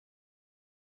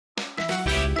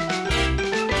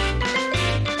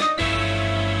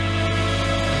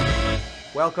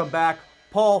Welcome back.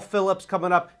 Paul Phillips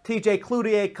coming up. TJ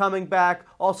Cloutier coming back.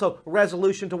 Also,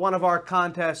 resolution to one of our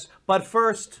contests. But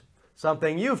first,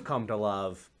 something you've come to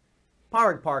love.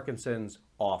 Padraig Parkinson's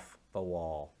Off the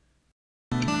Wall.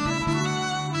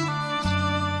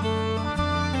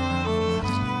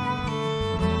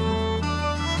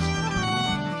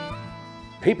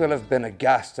 People have been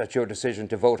aghast at your decision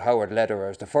to vote Howard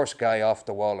Lederer as the first guy off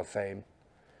the Wall of Fame.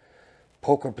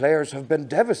 Poker players have been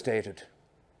devastated.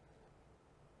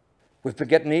 We've been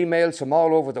getting emails from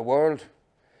all over the world.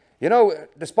 You know,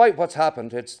 despite what's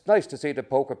happened, it's nice to see the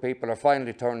poker people are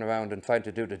finally turning around and trying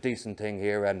to do the decent thing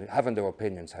here and having their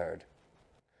opinions heard.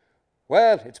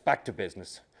 Well, it's back to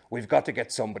business. We've got to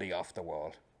get somebody off the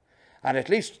wall. And at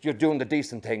least you're doing the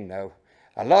decent thing now.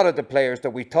 A lot of the players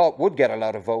that we thought would get a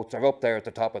lot of votes are up there at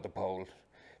the top of the poll.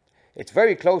 It's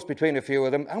very close between a few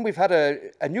of them, and we've had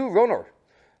a new runner.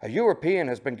 A European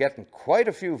has been getting quite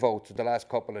a few votes in the last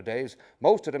couple of days,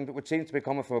 most of them which seems to be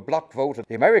coming from a block vote of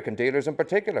the American dealers in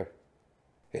particular.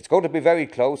 It's going to be very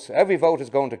close. Every vote is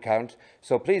going to count,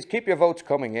 so please keep your votes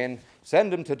coming in.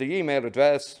 Send them to the email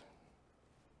address.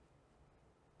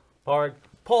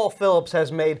 Paul Phillips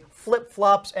has made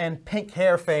flip-flops and pink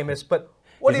hair famous, but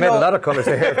what do you know? He's made a lot of colours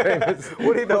of hair famous.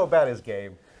 What do you know about his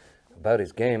game? About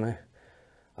his game,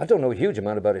 I don't know a huge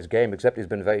amount about his game, except he's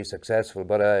been very successful,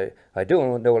 but I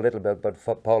do know a little bit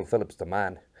about Paul Phillips, the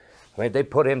man. I mean, they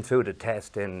put him through the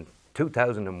test in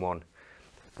 2001.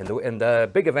 In the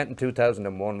big event in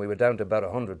 2001, we were down to about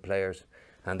 100 players,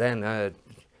 and then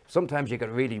sometimes you get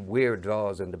really weird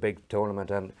draws in the big tournament,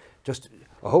 and just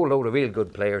a whole load of real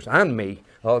good players, and me,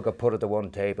 all got put at the one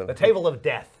table. The table of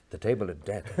death. The table of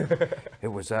death. It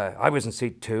was, I was in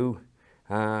seat 2,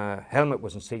 Hellmuth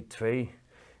was in seat 3,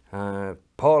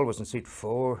 Paul was in seat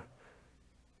 4,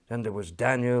 then there was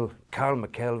Daniel, Carl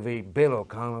McKelvey, Bill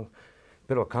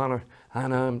O'Connor,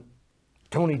 and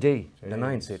Tony D in the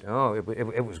 9th seat. Oh,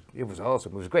 it was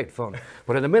awesome. It was great fun.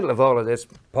 But in the middle of all of this,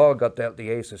 Paul got dealt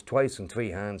the aces twice in 3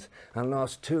 hands and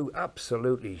lost 2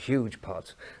 absolutely huge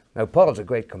pots. Now, Paul's a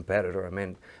great competitor, I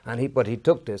mean, but he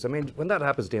took this. I mean, when that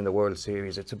happens to you in the World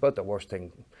Series, it's about the worst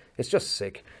thing. It's just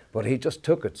sick. But he just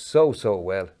took it so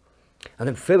well. And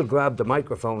then Phil grabbed the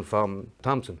microphone from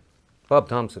Bob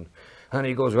Thompson, and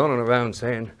he goes running around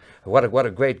saying what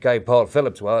a great guy Paul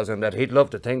Phillips was, and that he'd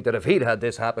love to think that if he'd had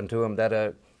this happen to him,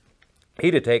 that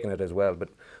he'd have taken it as well. But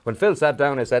when Phil sat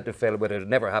down, I said to Phil, "But it'd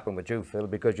never happen with you, Phil,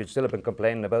 because you'd still have been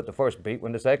complaining about the first beat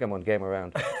when the second one came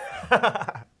around."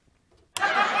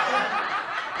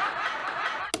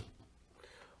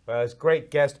 Well, he's a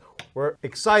great guest. We're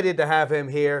excited to have him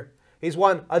here. He's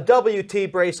won a WT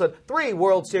bracelet, 3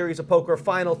 World Series of Poker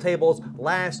final tables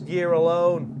last year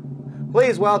alone.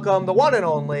 Please welcome the one and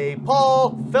only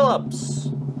Paul Phillips.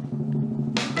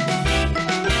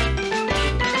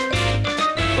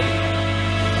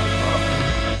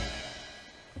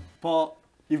 Paul,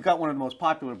 you've got one of the most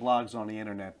popular blogs on the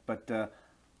internet, but a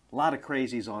lot of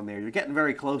crazies on there. You're getting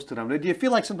very close to them. Do you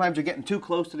feel like sometimes you're getting too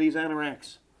close to these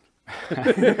anoraks?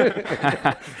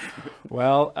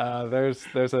 Well,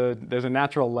 there's a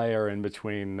natural layer in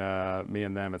between me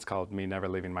and them. It's called me never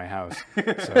leaving my house.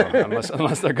 So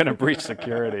unless they're going to breach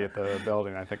security at the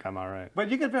building, I think I'm all right. But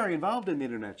you get very involved in the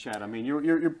internet chat. I mean,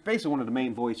 you're basically one of the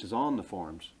main voices on the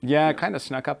forums. Yeah, it kind of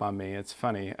snuck up on me. It's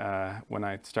funny, when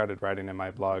I started writing in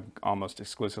my blog almost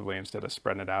exclusively instead of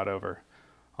spreading it out over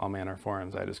all manner of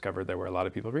forums, I discovered there were a lot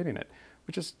of people reading it,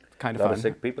 which is kind of fun. A lot of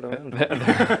sick people around.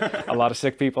 A lot of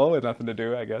sick people with nothing to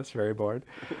do, I guess, very bored.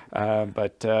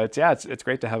 It's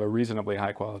great to have a reasonably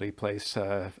high quality place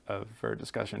for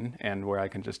discussion, and where I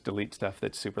can just delete stuff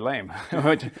that's super lame,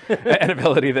 an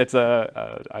ability that's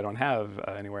I don't have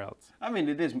anywhere else. I mean,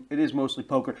 it is mostly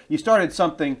poker. You started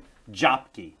something,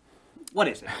 Jopkey. What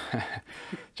is it?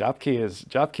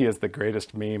 Jopkey is the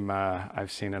greatest meme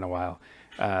I've seen in a while.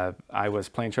 I was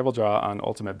playing Triple Draw on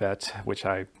Ultimate Bet, which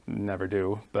I never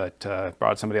do, but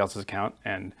borrowed somebody else's account,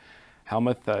 and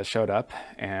Hellmuth showed up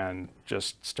and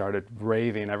just started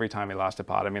raving every time he lost a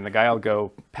pot. I mean, the guy will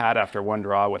go pat after one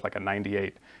draw with like a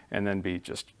 98 and then be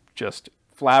just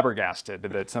flabbergasted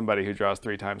that somebody who draws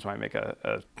 3 times might make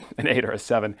an 8 or a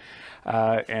 7.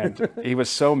 And he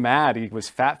was so mad, he was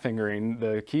fat fingering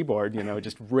the keyboard, you know,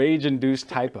 just rage-induced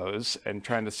typos and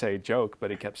trying to say joke,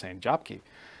 but he kept saying Jopkey.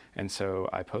 And so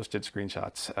I posted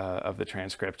screenshots of the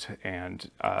transcript,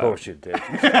 and Of course you did.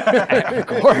 of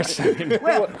course. I mean,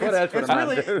 what else would a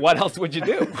man do? what else would you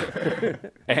do?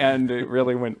 And it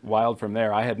really went wild from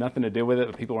there. I had nothing to do with it,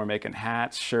 but people were making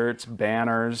hats, shirts,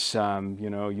 banners, you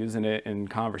know, using it in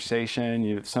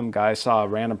conversation. Some guy saw a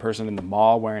random person in the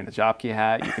mall wearing a jockey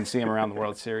hat. You can see him around the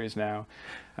World Series now.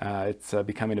 It's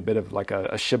becoming a bit of like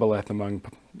a shibboleth among,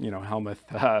 you know,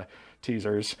 Hellmuth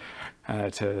teasers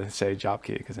to say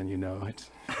Jopkey, because then you know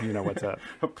what's up.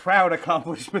 A proud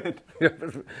accomplishment. I'd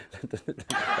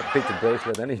beat the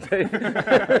bracelet any day.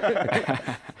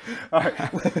 All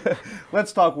right,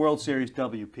 let's talk World Series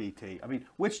WPT. I mean,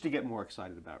 which do you get more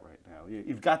excited about right now?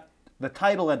 You've got the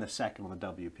title and the second one, the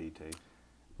WPT.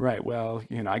 Right. Well,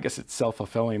 you know, I guess it's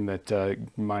self-fulfilling that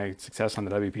my success on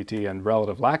the WPT and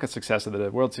relative lack of success of the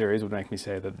World Series would make me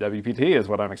say that the WPT is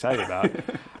what I'm excited about.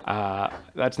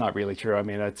 That's not really true. I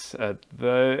mean, it's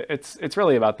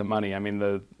really about the money. I mean,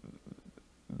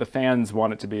 the fans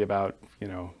want it to be about, you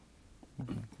know,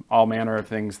 all manner of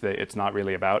things that it's not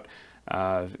really about.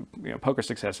 You know, poker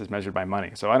success is measured by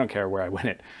money, so I don't care where I win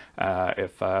it.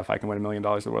 If I can win $1 million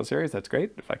at the World Series, that's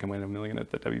great. If I can win $1 million at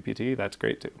the WPT, that's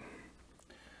great too.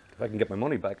 If I can get my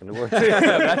money back in the World Series.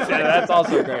 that's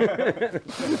also great.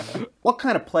 What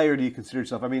kind of player do you consider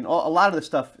yourself? I mean, a lot of the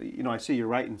stuff, you know, I see your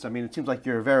writings. I mean, it seems like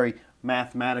you're a very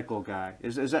mathematical guy.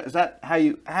 Is that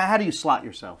how do you slot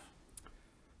yourself?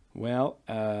 Well,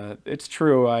 it's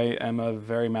true. I am a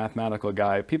very mathematical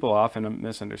guy. People often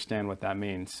misunderstand what that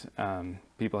means.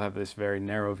 People have this very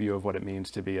narrow view of what it means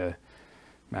to be a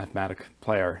mathematic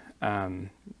player.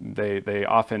 They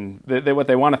often what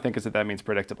they want to think is that means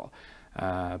predictable,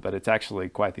 but it's actually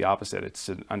quite the opposite. It's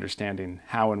understanding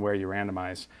how and where you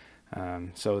randomize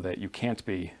so that you can't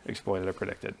be exploited or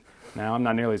predicted. Now, I'm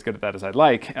not nearly as good at that as I'd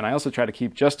like, and I also try to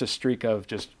keep just a streak of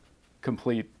just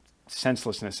complete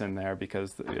senselessness in there,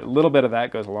 because a little bit of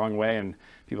that goes a long way, and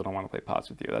people don't want to play pots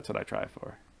with you. That's what I try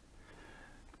for.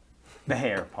 The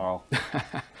hair, Paul.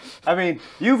 I mean,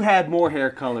 you've had more hair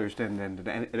colors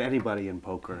than anybody in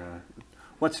poker.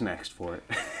 What's next for it?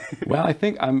 Well, I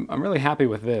think I'm really happy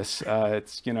with this.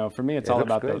 It's, you know, for me, it's all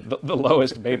about the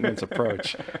lowest maintenance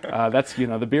approach. That's, you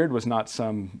know, the beard was not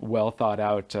some well thought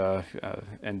out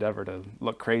endeavor to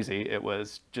look crazy. It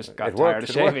was just got tired of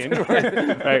shaving.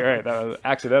 Right. That was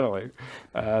accidentally.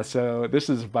 So this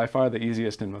is by far the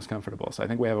easiest and most comfortable. So I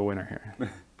think we have a winner here.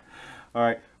 All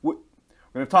right. We're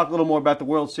going to talk a little more about the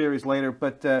World Series later,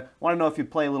 but I want to know if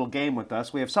you'd play a little game with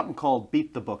us. We have something called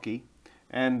Beat the Bookie.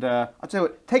 And I'll tell you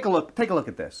what, take a look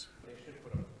at this.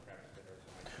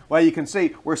 Well, you can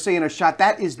see, we're seeing a shot.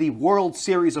 That is the World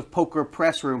Series of Poker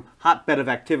press room, hotbed of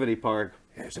activity, Parg.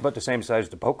 Yeah, it's about the same size as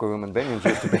the poker room in Binions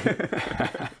used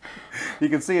to be. You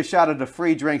can see a shot of the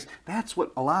free drinks. That's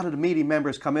what a lot of the media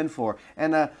members come in for.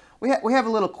 And we have a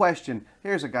little question.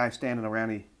 Here's a guy standing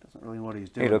around. He doesn't really know what he's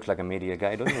doing. He looks like a media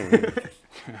guy, doesn't he?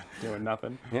 Doing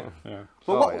nothing. Yeah.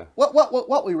 But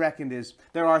what we reckoned is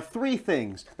there are three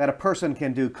things that a person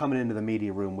can do coming into the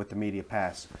media room with the media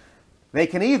pass. They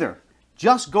can either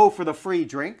just go for the free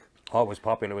drink. Always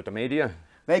popular with the media.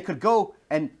 They could go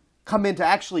and come in to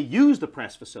actually use the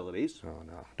press facilities. Oh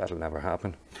no, that'll never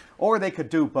happen. Or they could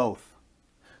do both.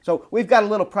 So we've got a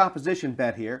little proposition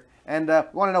bet here, and we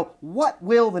want to know, what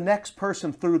will the next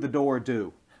person through the door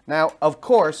do? Now, of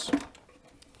course,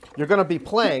 you're going to be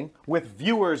playing with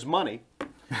viewers' money.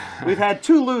 We've had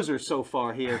two losers so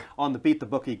far here on the Beat the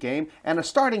Bookie game, and a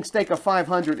starting stake of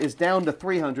 500 is down to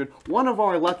 300. One of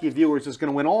our lucky viewers is going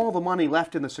to win all the money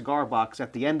left in the cigar box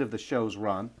at the end of the show's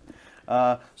run.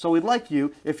 So we'd like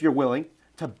you, if you're willing,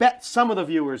 to bet some of the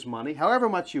viewers' money, however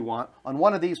much you want, on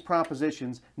one of these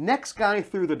propositions. Next guy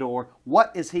through the door,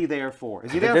 what is he there for?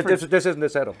 Is he there for... This isn't the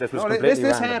setup. This was completely random.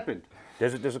 This happened.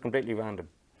 This is completely random.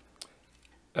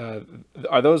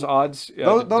 Are those odds?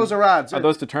 Those are odds. Are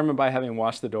those determined by having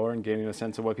watched the door and gaining a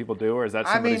sense of what people do, or is that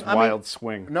somebody's wild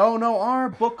swing? No. Our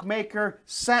bookmaker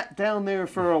sat down there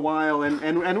for a while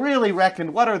and really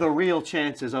reckoned, what are the real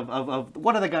chances of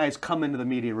what are the guys come into the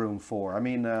media room for? I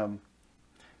mean,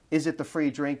 is it the free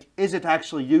drink? Is it to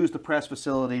actually use the press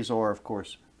facilities? Or, of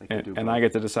course, they can do both. And I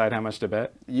get to decide how much to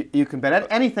bet? You can bet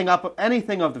anything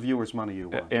of the viewers' money you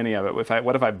want. Any of it.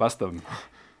 What if I bust them?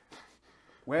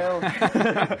 Well,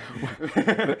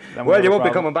 you won't be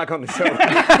coming back on the show.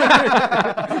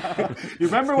 You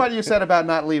remember what you said about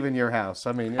not leaving your house?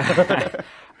 I mean,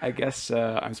 I guess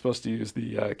I'm supposed to use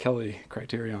the Kelly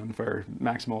criterion for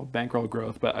maximal bankroll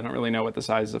growth, but I don't really know what the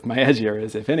size of my edge here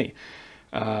is, if any.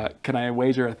 Can I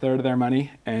wager a third of their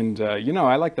money? And you know,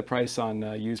 I like the price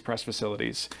on used press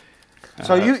facilities.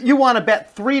 So you want to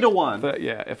bet 3 to 1? But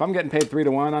yeah, if I'm getting paid 3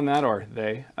 to 1 on that, or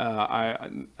they,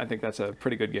 I think that's a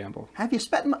pretty good gamble. Have you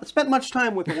spent much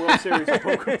time with the World Series of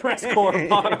Poker press corps?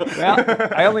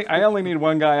 Well, I only need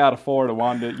one guy out of 4 to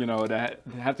want to, to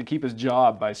have to keep his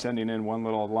job by sending in one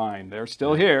little line. They're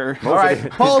still here. All right,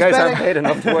 These guys aren't paid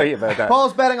enough to worry about that.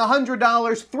 Paul's betting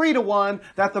 $100, 3 to 1,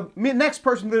 that the next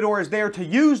person to the door is there to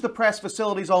use the press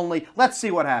facilities only. Let's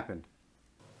see what happened.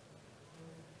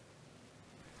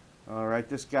 All right,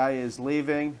 this guy is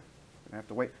leaving. I have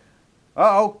to wait.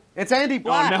 Uh-oh, it's Andy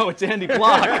Black. Oh, no, it's Andy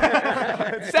Block.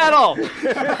 Settle.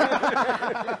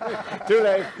 Too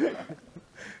late.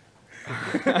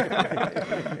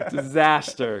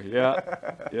 Disaster.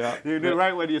 Yeah. You knew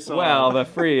right when you saw Well, it. the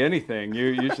free anything.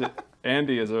 You should.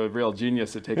 Andy is a real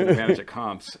genius at taking advantage of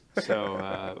comps.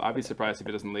 So I'd be surprised if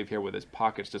he doesn't leave here with his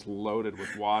pockets just loaded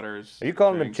with waters. Are you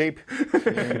calling them drinks, cheap?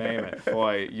 You name it.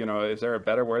 Boy, is there a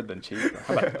better word than cheap?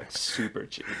 How about like super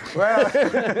cheap? Well,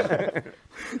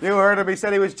 you heard him. He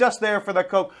said he was just there for the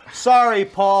Coke. Sorry,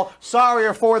 Paul.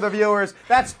 Sorry for the viewers.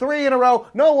 That's 3 in a row.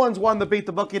 No one's won the Beat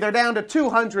the Bookie. They're down to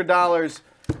 $200.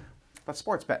 But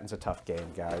sports betting's a tough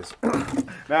game, guys.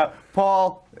 Now,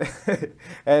 Paul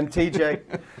and TJ,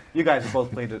 you guys have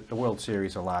both played the World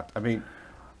Series a lot. I mean,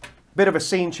 bit of a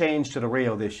scene change to the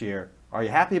Rio this year. Are you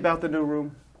happy about the new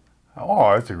room?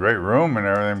 Oh, it's a great room and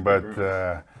everything, but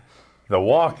the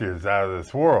walk is out of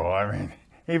this world. I mean,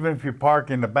 even if you park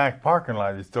in the back parking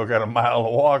lot, you still got a mile to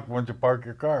walk once you park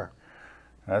your car.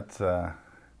 That's...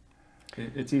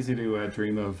 It's easy to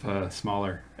dream of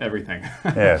smaller everything.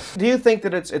 Yes. Do you think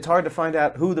that it's hard to find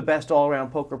out who the best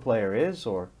all-around poker player is,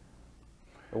 or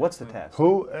what's the test?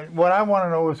 What I want to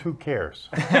know is who cares.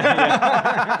 No,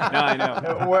 I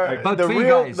know. Where the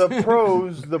real, guys.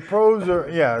 the pros are,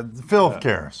 yeah, Phil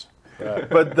cares.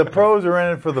 But the pros are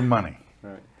in it for the money.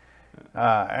 Right.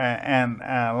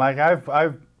 Like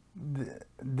I've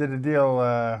did a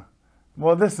deal,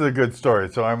 well, this is a good story,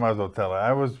 so I might as well tell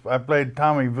it. I played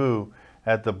Tommy Vu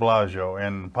at the Bellagio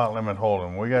in Pot Limit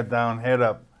Hold'em. We got down head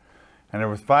up, and there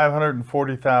was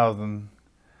 540,000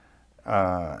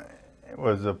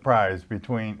 was the prize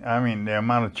between, the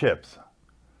amount of chips.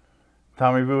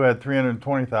 Tommy Vu had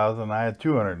 320,000, I had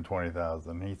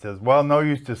 220,000. He says, well, no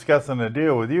use discussing a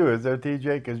deal with you, is there,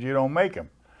 TJ, because you don't make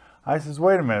them. I says,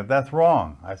 wait a minute, that's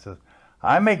wrong. I says,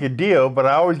 I make a deal, but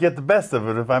I always get the best of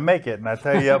it if I make it, and I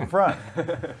tell you up front.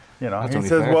 He says,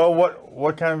 fair. well,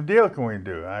 what kind of deal can we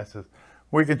do? I says,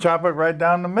 we can chop it right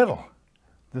down the middle,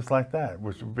 just like that,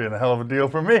 which would be a hell of a deal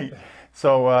for me.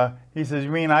 So he says, you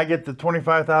mean I get the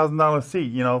 $25,000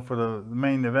 seat, for the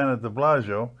main event at the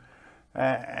Bellagio,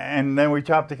 and then we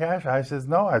chop the cash? I says,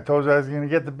 no, I told you I was going to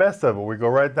get the best of it. We go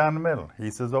right down the middle.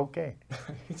 He says, okay.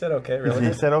 He said okay, really?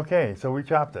 He said, okay, so we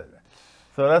chopped it.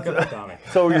 So that's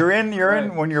so you're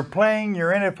in when you're playing,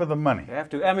 you're in it for the money. You have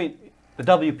to. I mean, the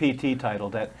WPT title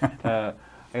that I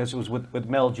guess it was with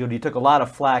Mel Judy took a lot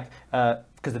of flack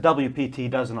because the WPT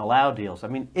doesn't allow deals. I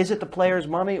mean, is it the players'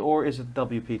 money or is it the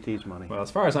WPT's money? Well, as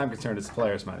far as I'm concerned, it's the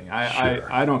players' money.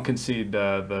 I don't concede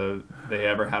they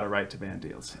ever had a right to ban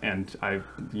deals, and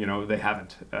they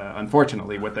haven't.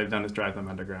 Unfortunately, what they've done is drive them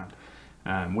underground.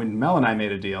 When Mel and I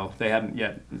made a deal, they hadn't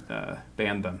yet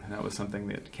banned them. And that was something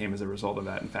that came as a result of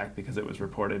that. In fact, because it was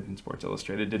reported in Sports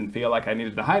Illustrated, didn't feel like I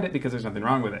needed to hide it because there's nothing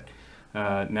wrong with it.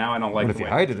 Now I don't like But if the you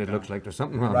way hide it, it looks like there's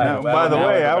something wrong. Right. Now, Well, by the now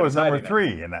way, I everybody's was number hiding it.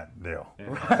 3 in that deal. Yeah.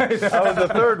 I was the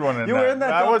third one in You that. were in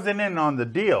that I deal? wasn't in on the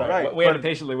deal. Right. We had to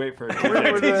patiently wait for it. Auntie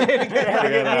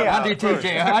TJ Just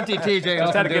had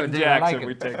often to do give it. Jackson, I like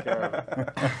we it. take care of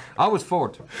it. I was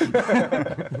fourth.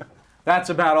 That's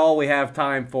about all we have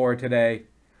time for today.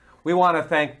 We want to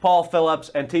thank Paul Phillips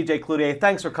and TJ Cloutier.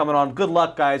 Thanks for coming on. Good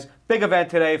luck, guys. Big event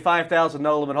today, 5,000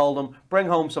 No Limit Hold'em. Bring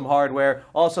home some hardware.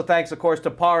 Also, thanks, of course, to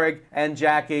Parrig and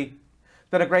Jackie. It's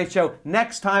been a great show.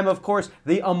 Next time, of course,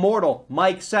 the immortal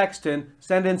Mike Sexton.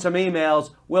 Send in some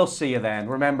emails. We'll see you then.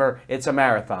 Remember, it's a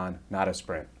marathon, not a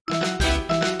sprint.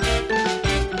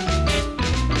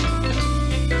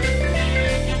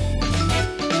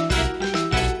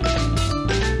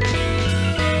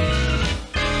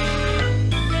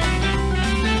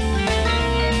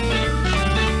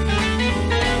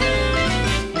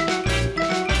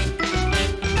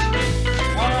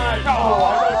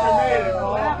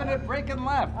 Breaking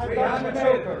left.